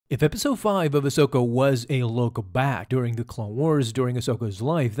If Episode 5 of Ahsoka was a look back during the Clone Wars during Ahsoka's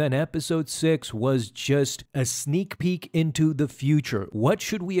life, then Episode 6 was just a sneak peek into the future. What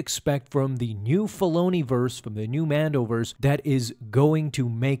should we expect from the new Filoniverse, from the new Mandoverse that is going to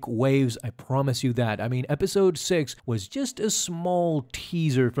make waves? I promise you that. I mean, Episode 6 was just a small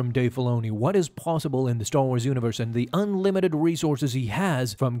teaser from Dave Filoni. What is possible in the Star Wars universe and the unlimited resources he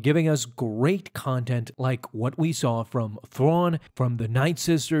has from giving us great content like what we saw from Thrawn, from the Night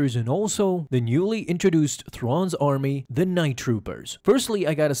Sisters, and also the newly introduced Thrawn's army, the Night Troopers. Firstly,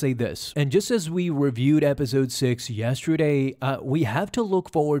 I gotta say this, and just as we reviewed Episode 6 yesterday, we have to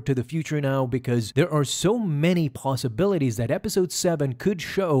look forward to the future now because there are so many possibilities that Episode 7 could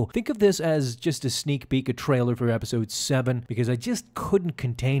show. Think of this as just a sneak peek, a trailer for Episode 7, because I just couldn't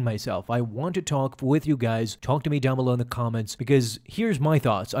contain myself. I want to talk with you guys. Talk to me down below in the comments, because here's my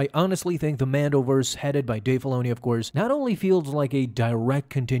thoughts. I honestly think the Mandoverse, headed by Dave Filoni, of course, not only feels like a direct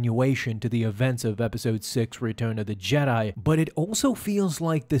continuation to the events of Episode 6 Return of the Jedi, but it also feels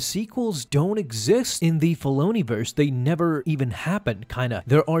like the sequels don't exist in the Filoniverse. They never even happened, kinda.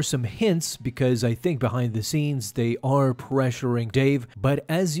 There are some hints, because I think behind the scenes they are pressuring Dave, but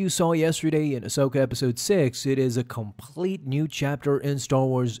as you saw yesterday in Ahsoka Episode 6, it is a complete new chapter in Star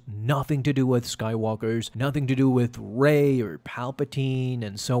Wars, nothing to do with Skywalkers, nothing to do with Rey or Palpatine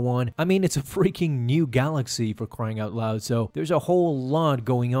and so on. I mean, it's a freaking new galaxy, for crying out loud, so there's a whole lot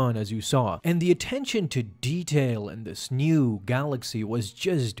going on, as you saw. And the attention to detail in this new galaxy was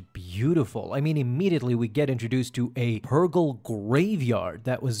just beautiful. I mean, immediately we get introduced to a Purgle graveyard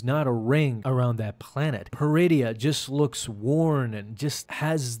that was not a ring around that planet. Peridia just looks worn and just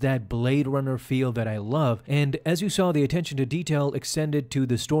has that Blade Runner feel that I love. And as you saw, the attention to detail extended to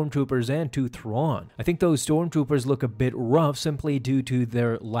the stormtroopers and to Thrawn. I think those stormtroopers look a bit rough simply due to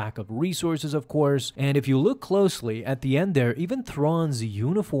their lack of resources, of course. And if you look closely at the end there, even Thrawn's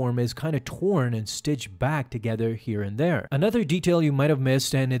uniform is kind of torn and stitched back together here and there. Another detail you might have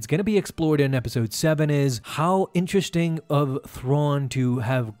missed, and it's going to be explored in Episode 7, is how interesting of Thrawn to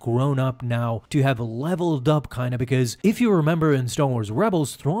have grown up now, to have leveled up kind of, because if you remember in Star Wars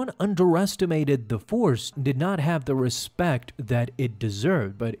Rebels, Thrawn underestimated the Force, did not have the respect that it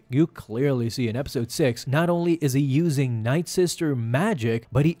deserved, but you clearly see in Episode 6, not only is he using Night Sister magic,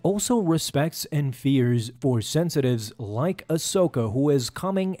 but he also respects and fears Force sensitives like Ahsoka, who is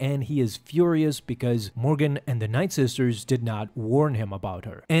coming, and he is furious because Morgan and the Night Sisters did not warn him about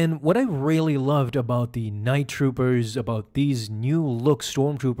her. And what I really loved about the Night Troopers, about these new look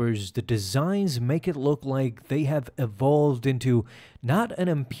stormtroopers, the designs make it look like they have evolved into not an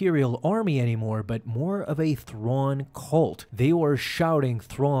Imperial army anymore, but more of a Thrawn cult. They were shouting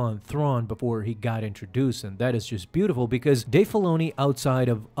Thrawn, Thrawn before he got introduced, and that is just beautiful because Dave Filoni, outside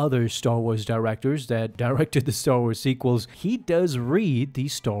of other Star Wars directors that directed the Star Wars sequels, he does read the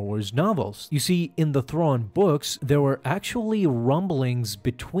Star Wars novels. You see, in the Thrawn books, there were actually rumblings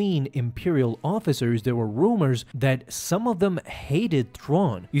between Imperial officers. There were rumors that some of them hated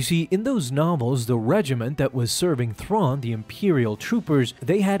Thrawn. You see, in those novels, the regiment that was serving Thrawn, the Imperial troopers,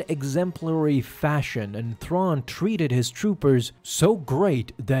 they had exemplary fashion, and Thrawn treated his troopers so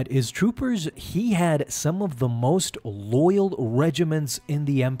great that his troopers, he had some of the most loyal regiments in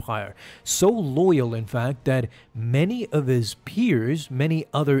the Empire. So loyal, in fact, that many of his peers, many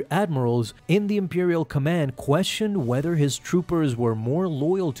other admirals in the Imperial command questioned whether his troopers were more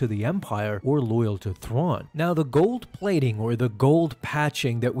loyal to the Empire or loyal to Thrawn. Now, the gold plating or the gold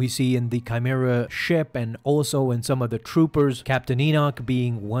patching that we see in the Chimera ship and also in some of the troopers, Captain Enoch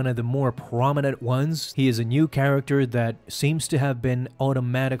being one of the more prominent ones. He is a new character that seems to have been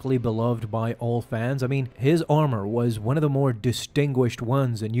automatically beloved by all fans. I mean, his armor was one of the more distinguished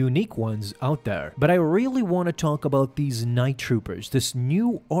ones and unique ones out there. But I really want to talk about these Night Troopers, this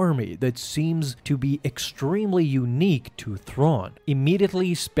new army that seems to be extremely unique to Thrawn.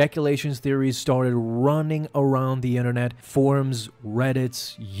 Immediately, speculations theories started running around the internet, forums,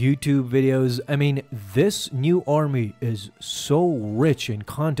 Reddits, YouTube videos. I mean, this new army is so rich in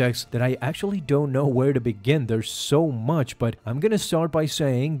context that I actually don't know where to begin. There's so much, but I'm gonna start by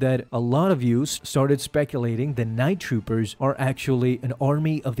saying that a lot of you started speculating the Night Troopers are actually an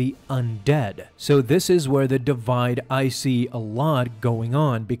army of the undead. So this is where the divide I see a lot going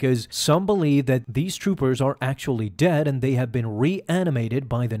on, because some believe that these troopers are actually dead and they have been reanimated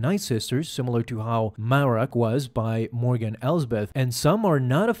by the Night Sisters, similar to how Marak was by Morgan Elsbeth, and some are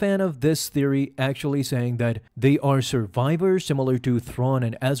not a fan of this theory, actually saying that they are survivors, similar similar to Thrawn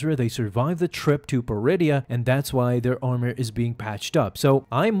and Ezra. They survived the trip to Peridia, and that's why their armor is being patched up. So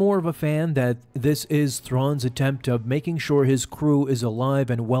I'm more of a fan that this is Thrawn's attempt of making sure his crew is alive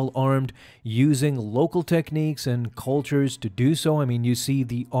and well armed, using local techniques and cultures to do so. I mean, you see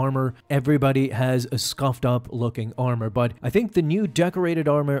the armor, everybody has a scuffed up looking armor, but I think the new decorated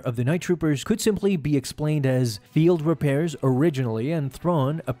armor of the Night Troopers could simply be explained as field repairs originally, and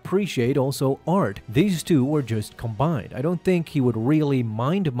Thrawn appreciate also art. These two were just combined. I don't think he would really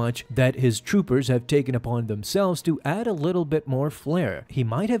mind much that his troopers have taken upon themselves to add a little bit more flair. He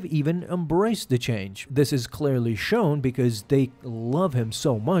might have even embraced the change. This is clearly shown because they love him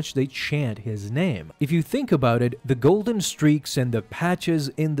so much they chant his name. If you think about it, the golden streaks and the patches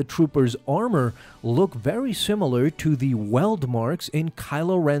in the troopers' armor look very similar to the weld marks in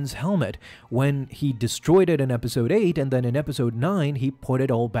Kylo Ren's helmet when he destroyed it in episode 8, and then in episode 9 he put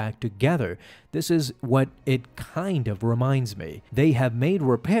it all back together. This is what it kind of reminds me. They have made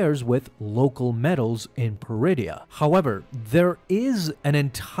repairs with local metals in Peridia. However, there is an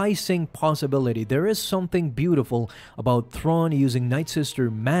enticing possibility. There is something beautiful about Thrawn using Night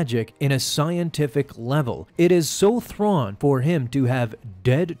Sister magic in a scientific level. It is so Thrawn for him to have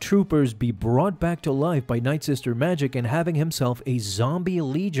dead troopers be brought back to life by Night Sister magic and having himself a zombie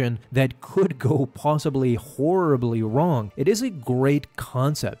legion that could go possibly horribly wrong. It is a great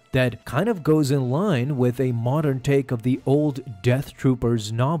concept that kind of goes in line with a modern take of the old Death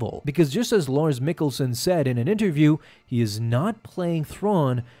Troopers novel. Because just as Lars Mikkelsen said in an interview, he is not playing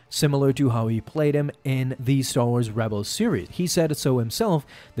Thrawn similar to how he played him in the Star Wars Rebels series. He said so himself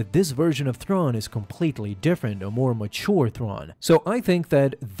that this version of Thrawn is completely different, a more mature Thrawn. So I think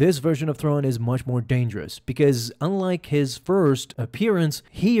that this version of Thrawn is much more dangerous because unlike his first appearance,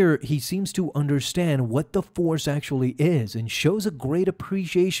 here he seems to understand what the Force actually is and shows a great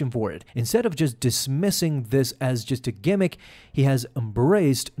appreciation for it. Instead of just dismissing this as just a gimmick, he has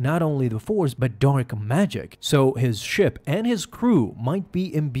embraced not only the Force but dark magic. So his ship and his crew might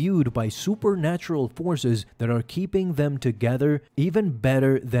be imbued by supernatural forces that are keeping them together even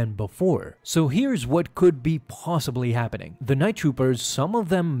better than before. So here's what could be possibly happening. The Night Troopers, some of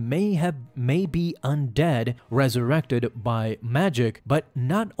them may be undead, resurrected by magic, but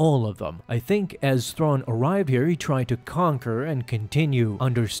not all of them. I think as Thrawn arrived here, he tried to conquer and continue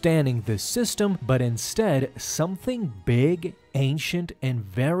understanding the system, but instead something big, ancient, and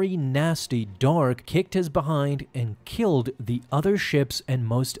very nasty dark kicked his behind and killed the other ships and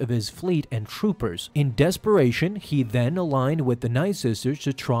most of his fleet and troopers. In desperation, he then aligned with the Night Sisters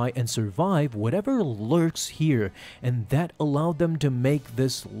to try and survive whatever lurks here, and that allowed them to make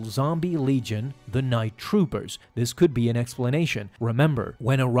this zombie legion the Night Troopers. This could be an explanation. Remember,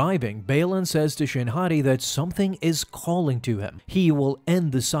 when arriving, Baylan says to Shin Hati that something is calling to him. He will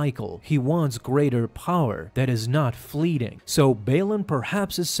end the cycle. He wants greater power that is not fleeting. So Baylan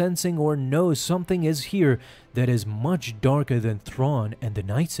perhaps is sensing or knows something is here that is much darker than Thrawn and the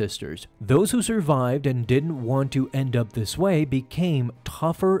Night Sisters. Those who survived and didn't want to end up this way became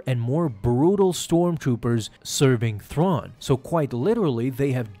tougher and more brutal stormtroopers serving Thrawn. So quite literally,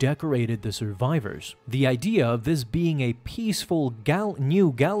 they have decorated the survivors. The idea of this being a peaceful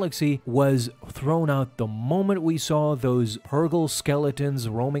new galaxy was thrown out the moment we saw those Purgle skeletons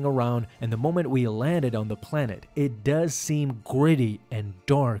roaming around and the moment we landed on the planet. It does seem gritty and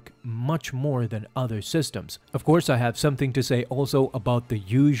dark much more than other systems. Of course, I have something to say also about the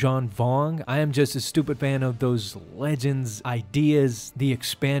Yuuzhan Vong. I am just a stupid fan of those legends, ideas. The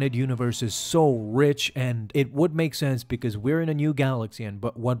expanded universe is so rich, and it would make sense because we're in a new galaxy,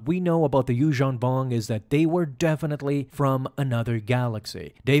 but what we know about the Yuuzhan Vong is that they were definitely from another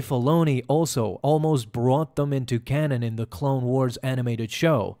galaxy. Dave Filoni also almost brought them into canon in the Clone Wars animated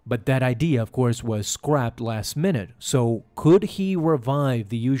show, but that idea, of course, was scrapped last minute. So could he revive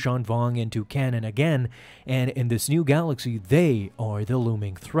the Yuuzhan Vong into canon again? And in this new galaxy, they are the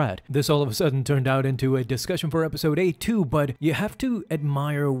looming threat. This all of a sudden turned out into a discussion for episode 8 too, but you have to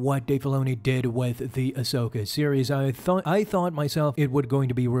admire what Dave Filoni did with the Ahsoka series. I thought myself it would going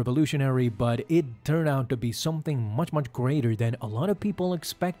to be revolutionary, but it turned out to be something much greater than a lot of people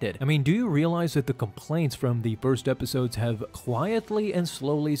expected. I mean, do you realize that the complaints from the first episodes have quietly and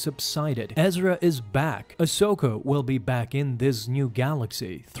slowly subsided? Ezra is back. Ahsoka will be back in this new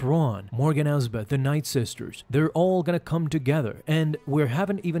galaxy. Thrawn, Morgan Elsbeth, the Night Sisters, Lightsabers. They're all gonna come together, and we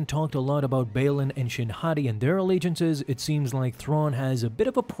haven't even talked a lot about Baylan and Shin Hati and their allegiances. It seems like Thrawn has a bit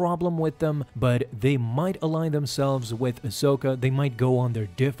of a problem with them, but they might align themselves with Ahsoka. They might go on their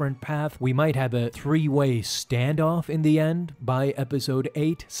different path. We might have a three-way standoff in the end by episode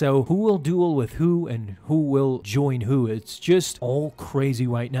 8. So who will duel with who and who will join who? It's just all crazy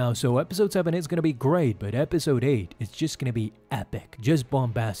right now. So episode 7 is gonna be great, but episode 8 is just gonna be epic, just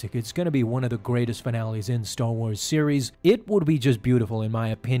bombastic. It's gonna be one of the greatest finales in Star Wars series. It would be just beautiful in my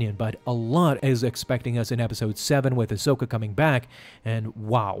opinion, but a lot is expecting us in episode 7 with Ahsoka coming back, and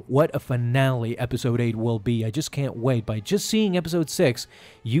wow, what a finale episode 8 will be. I just can't wait. By just seeing episode 6,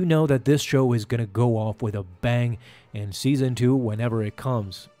 you know that this show is gonna go off with a bang, and season 2, whenever it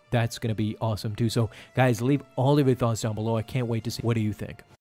comes, that's gonna be awesome too. So guys, leave all of your thoughts down below. I can't wait to see what do you think.